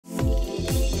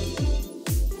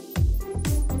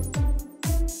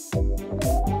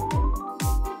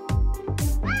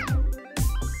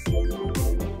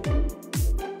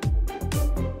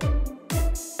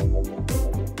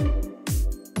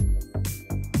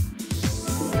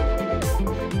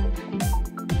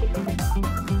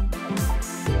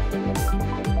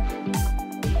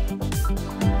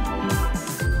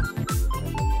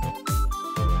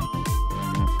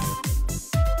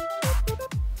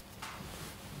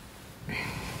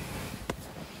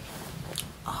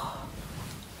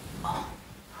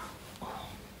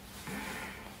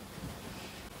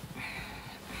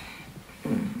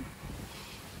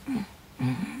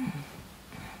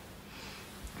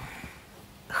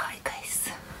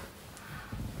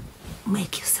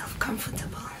Make yourself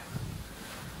comfortable.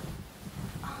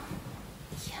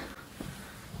 Yeah,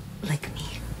 like me.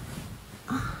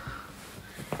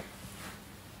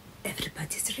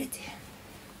 Everybody's ready.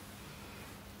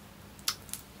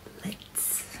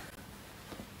 Let's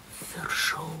fur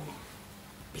show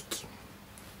begin.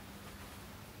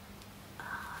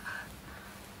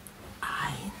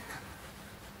 Ein,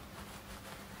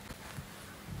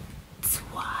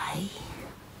 zwei,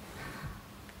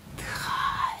 drei.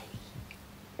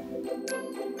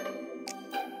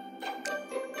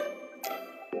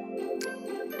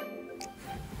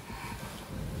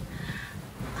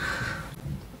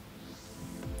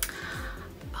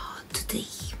 Today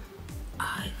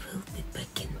I will be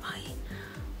back in my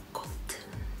golden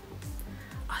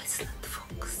Iceland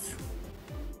fox.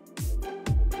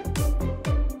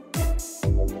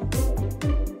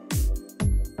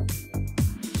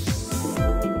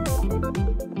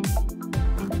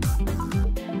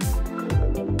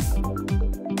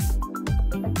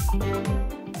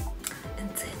 And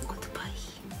then goodbye.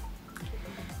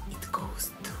 It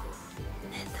goes to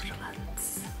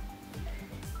Netherlands.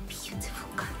 Beautiful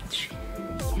country.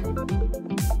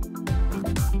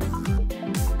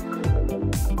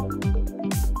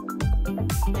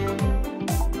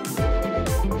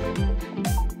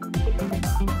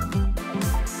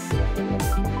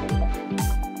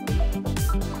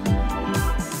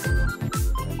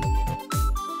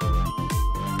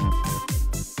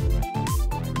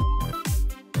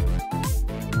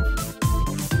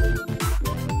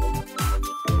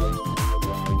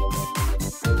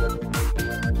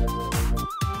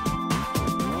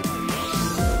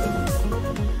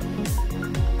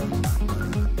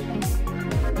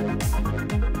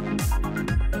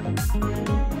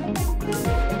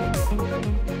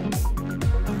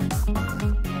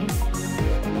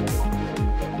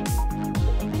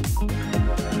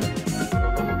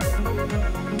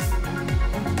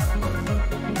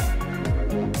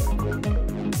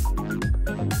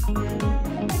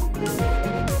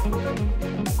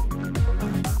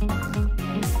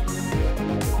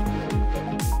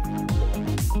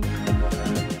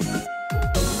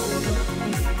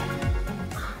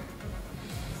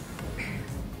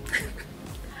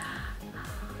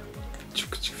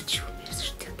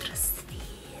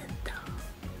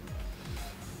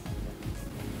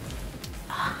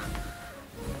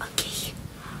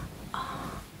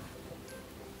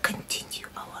 Continue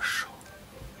our show.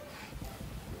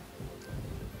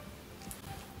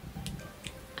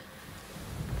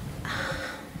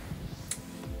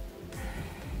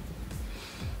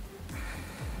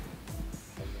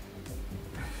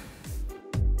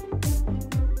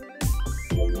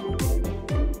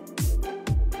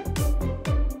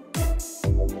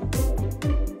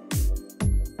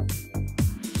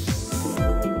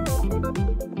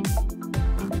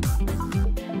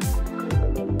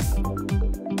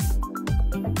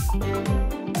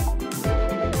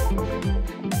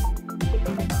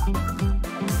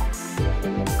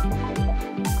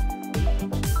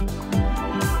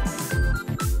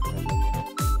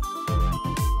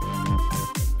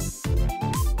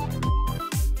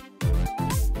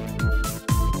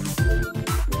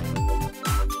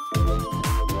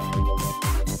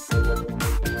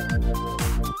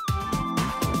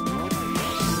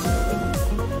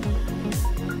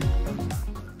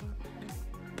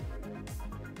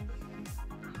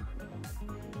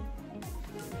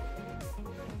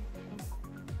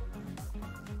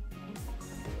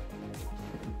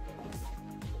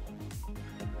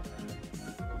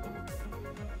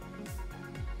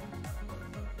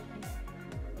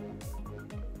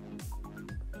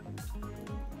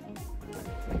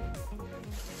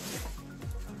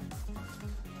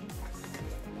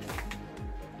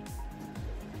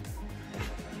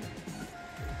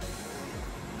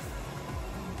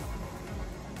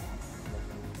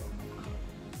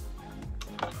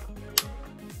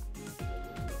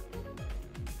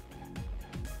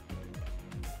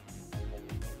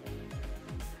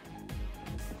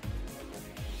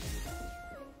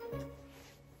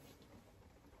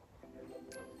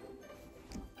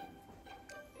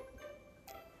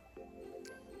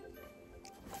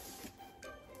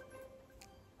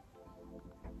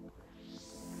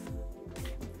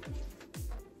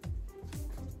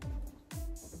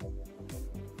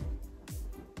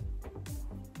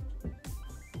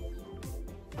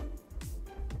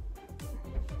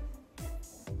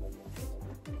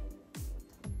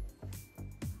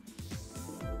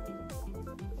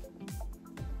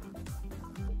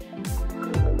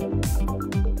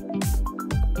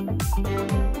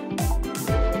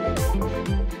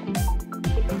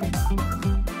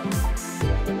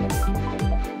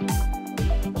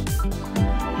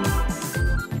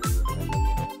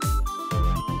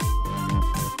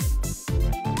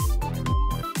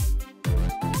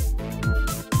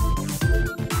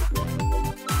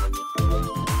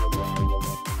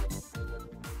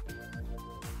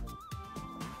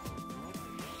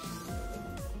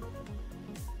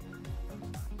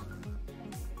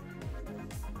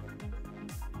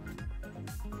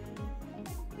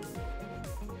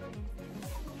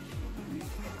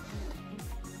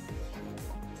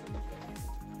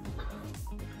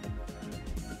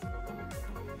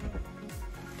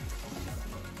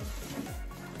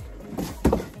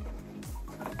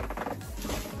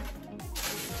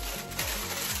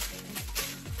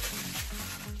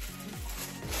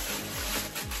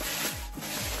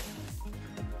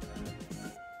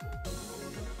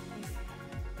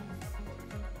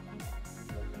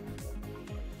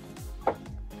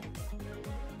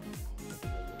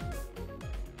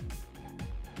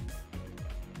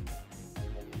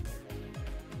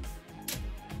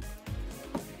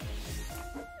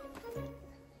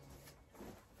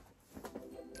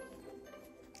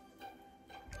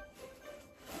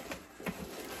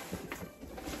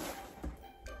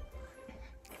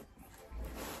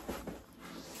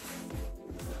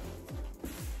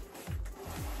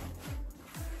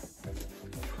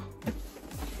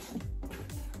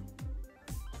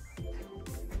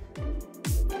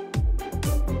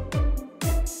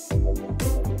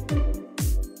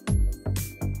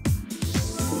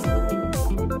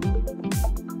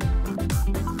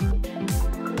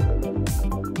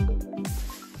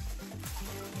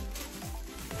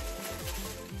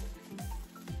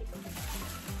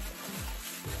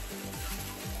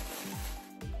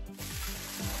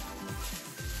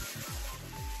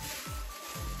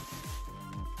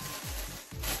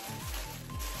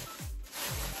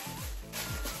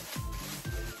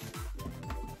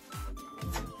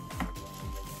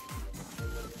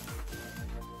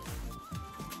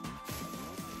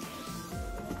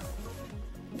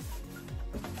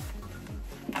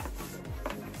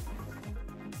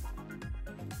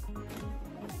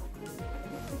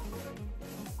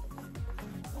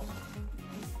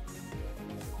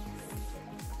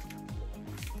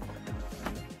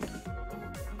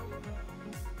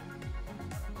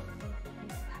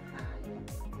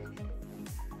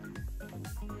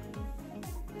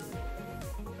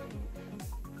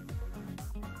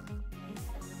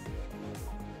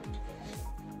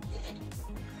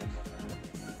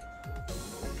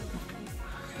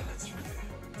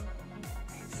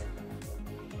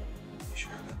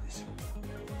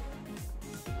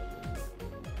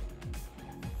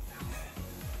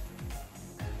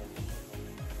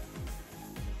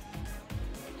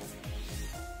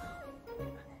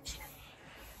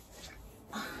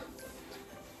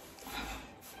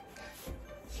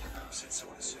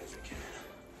 as soon as we can.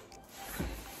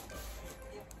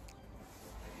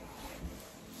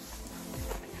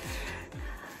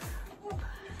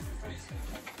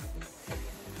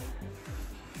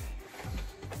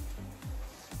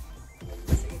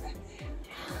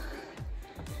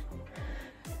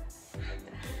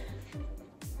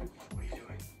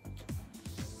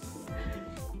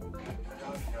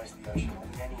 The ocean more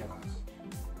than any of us.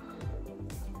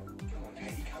 Come on,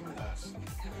 Katie, come with us.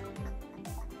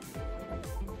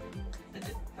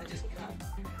 I just can't.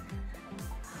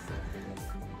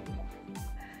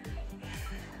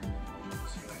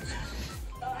 See you later.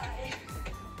 Bye.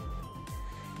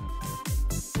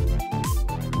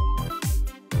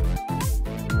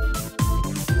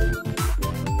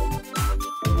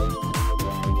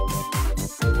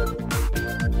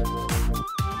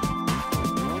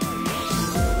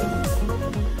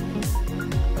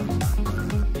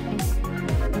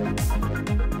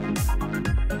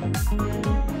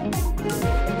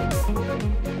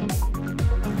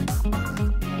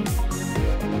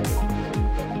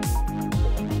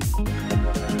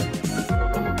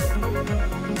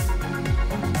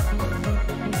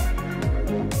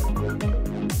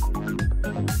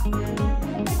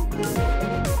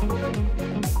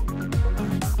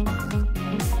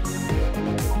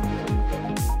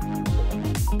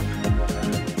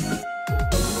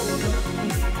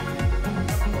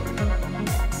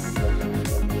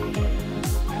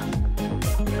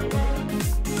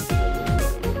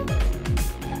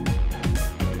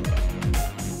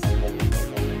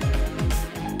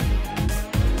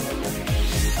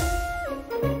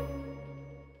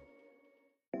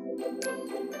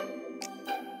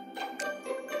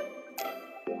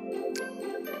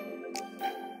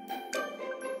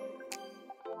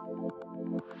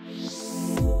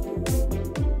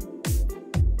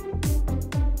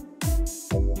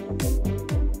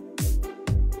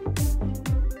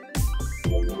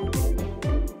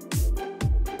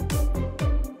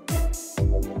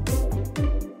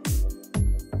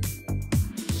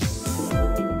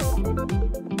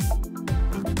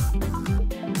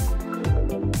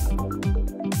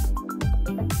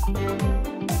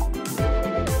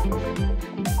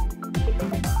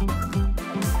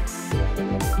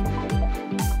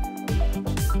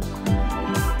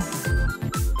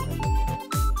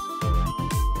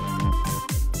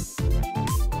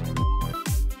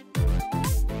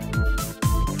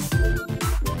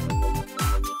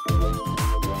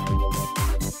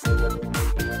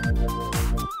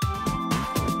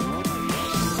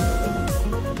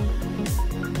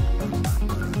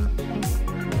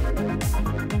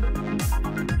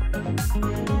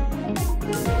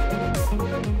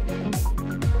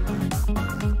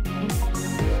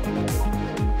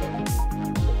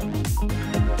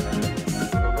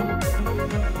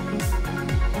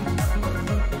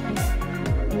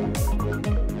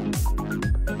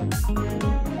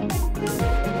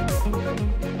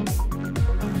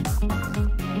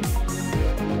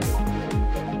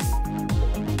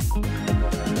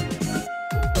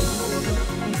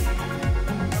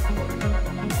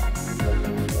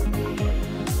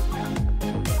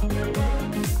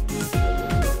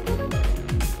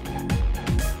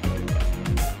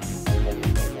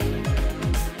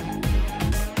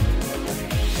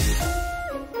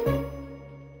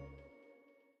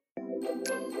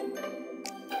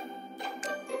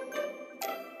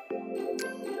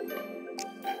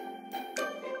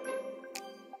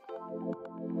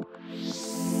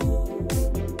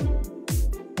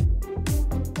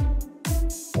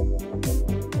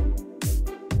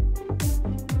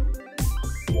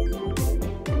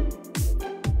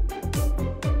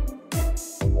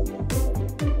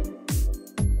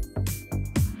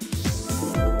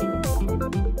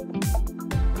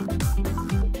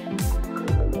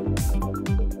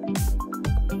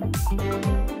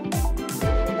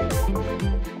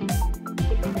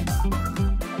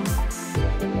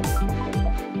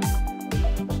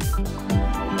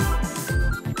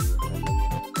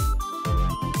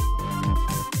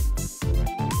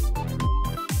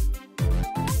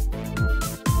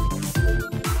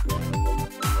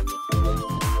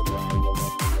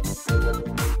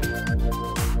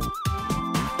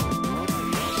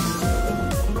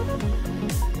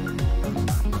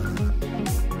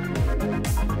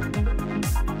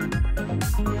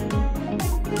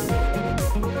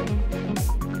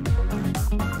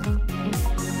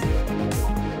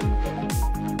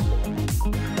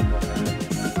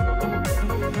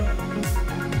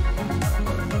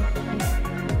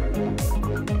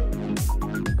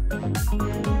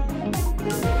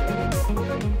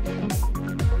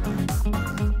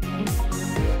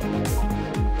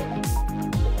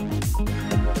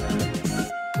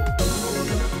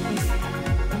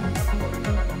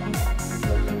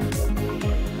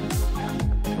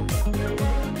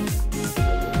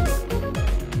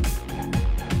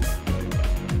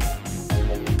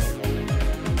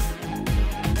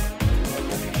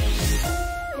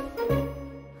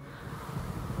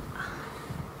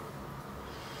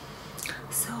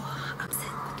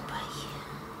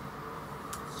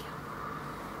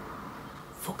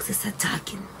 is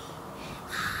attacking me.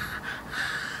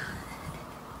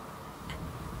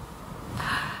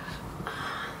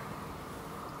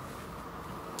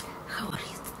 How are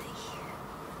you today?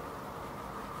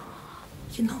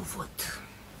 You know what?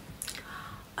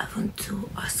 I want to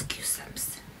ask you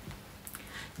something.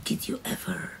 Did you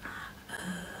ever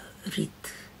read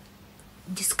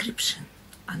description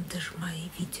under my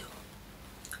video,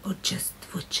 or just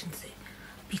watching the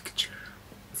picture?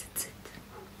 That's it.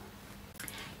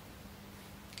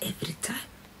 Every time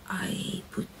I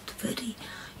put very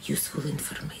useful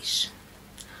information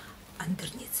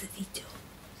underneath the video,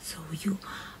 so you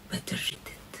better read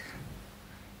it.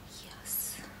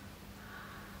 Yes.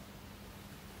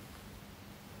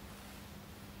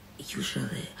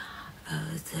 Usually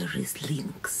there is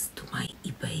links to my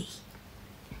eBay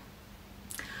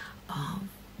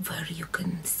where you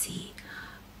can see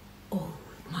all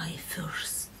my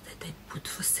furs that I put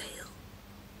for sale.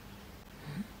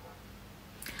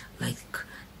 Like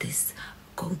this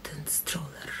golden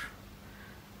stroller,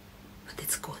 but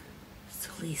it's gone. So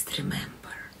please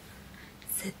remember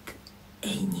that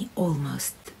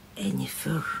almost any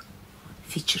fur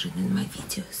featured in my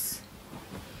videos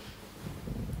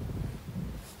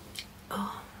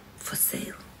for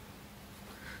sale.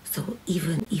 So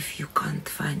even if you can't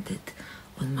find it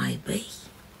on my eBay,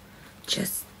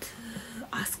 just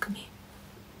ask me.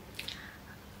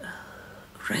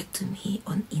 Write to me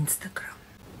on Instagram,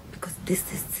 because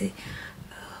this is the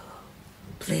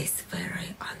place where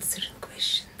I answer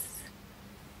questions,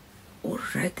 or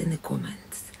write in the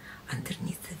comments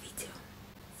underneath the video.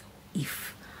 So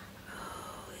if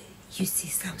you see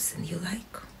something you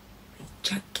like, a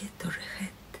jacket or a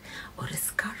hat or a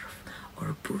scarf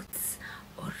or boots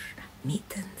or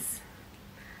mittens,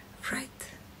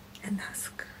 write and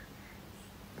ask.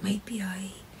 Maybe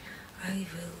I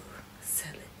will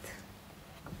sell it.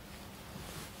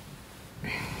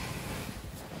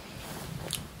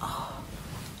 I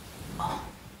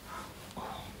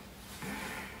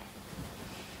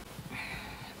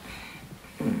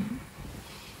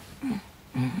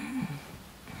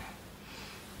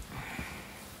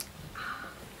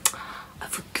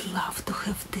would love to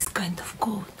have this kind of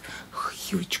coat,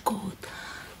 huge coat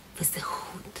with a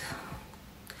hood.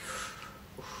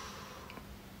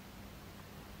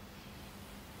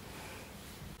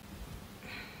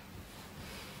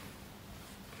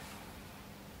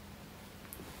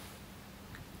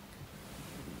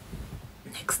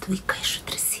 Next week I should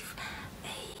receive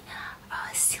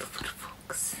a silver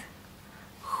fox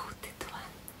hooded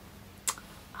one.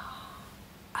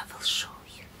 I will show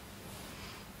you.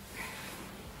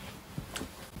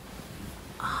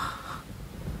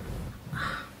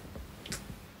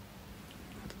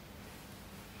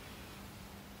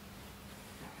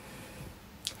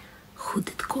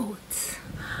 Hooded coats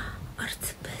are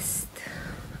the best,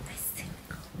 I think.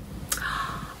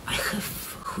 I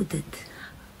have hooded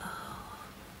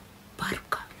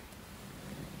parka.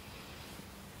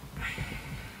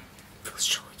 We'll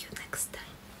show you next time.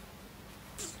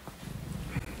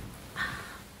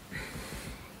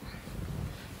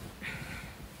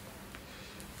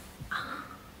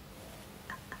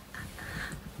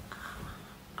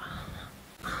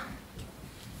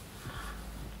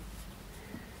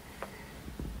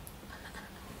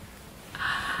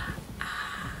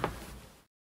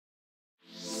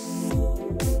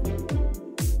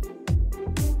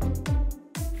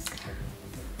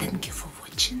 Thank you for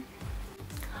watching.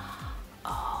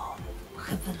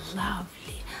 Have a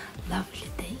lovely, lovely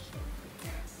day.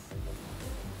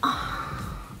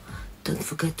 Don't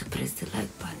forget to press the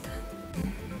like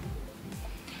button.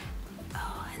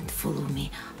 And follow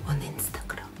me on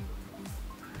Instagram.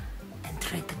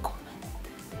 And write a comment.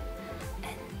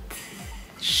 And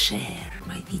share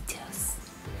my videos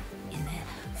in a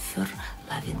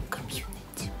fur-loving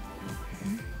community.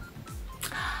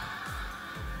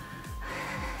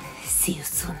 See you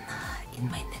soon in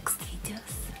my next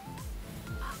videos.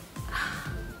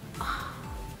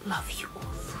 Love you all.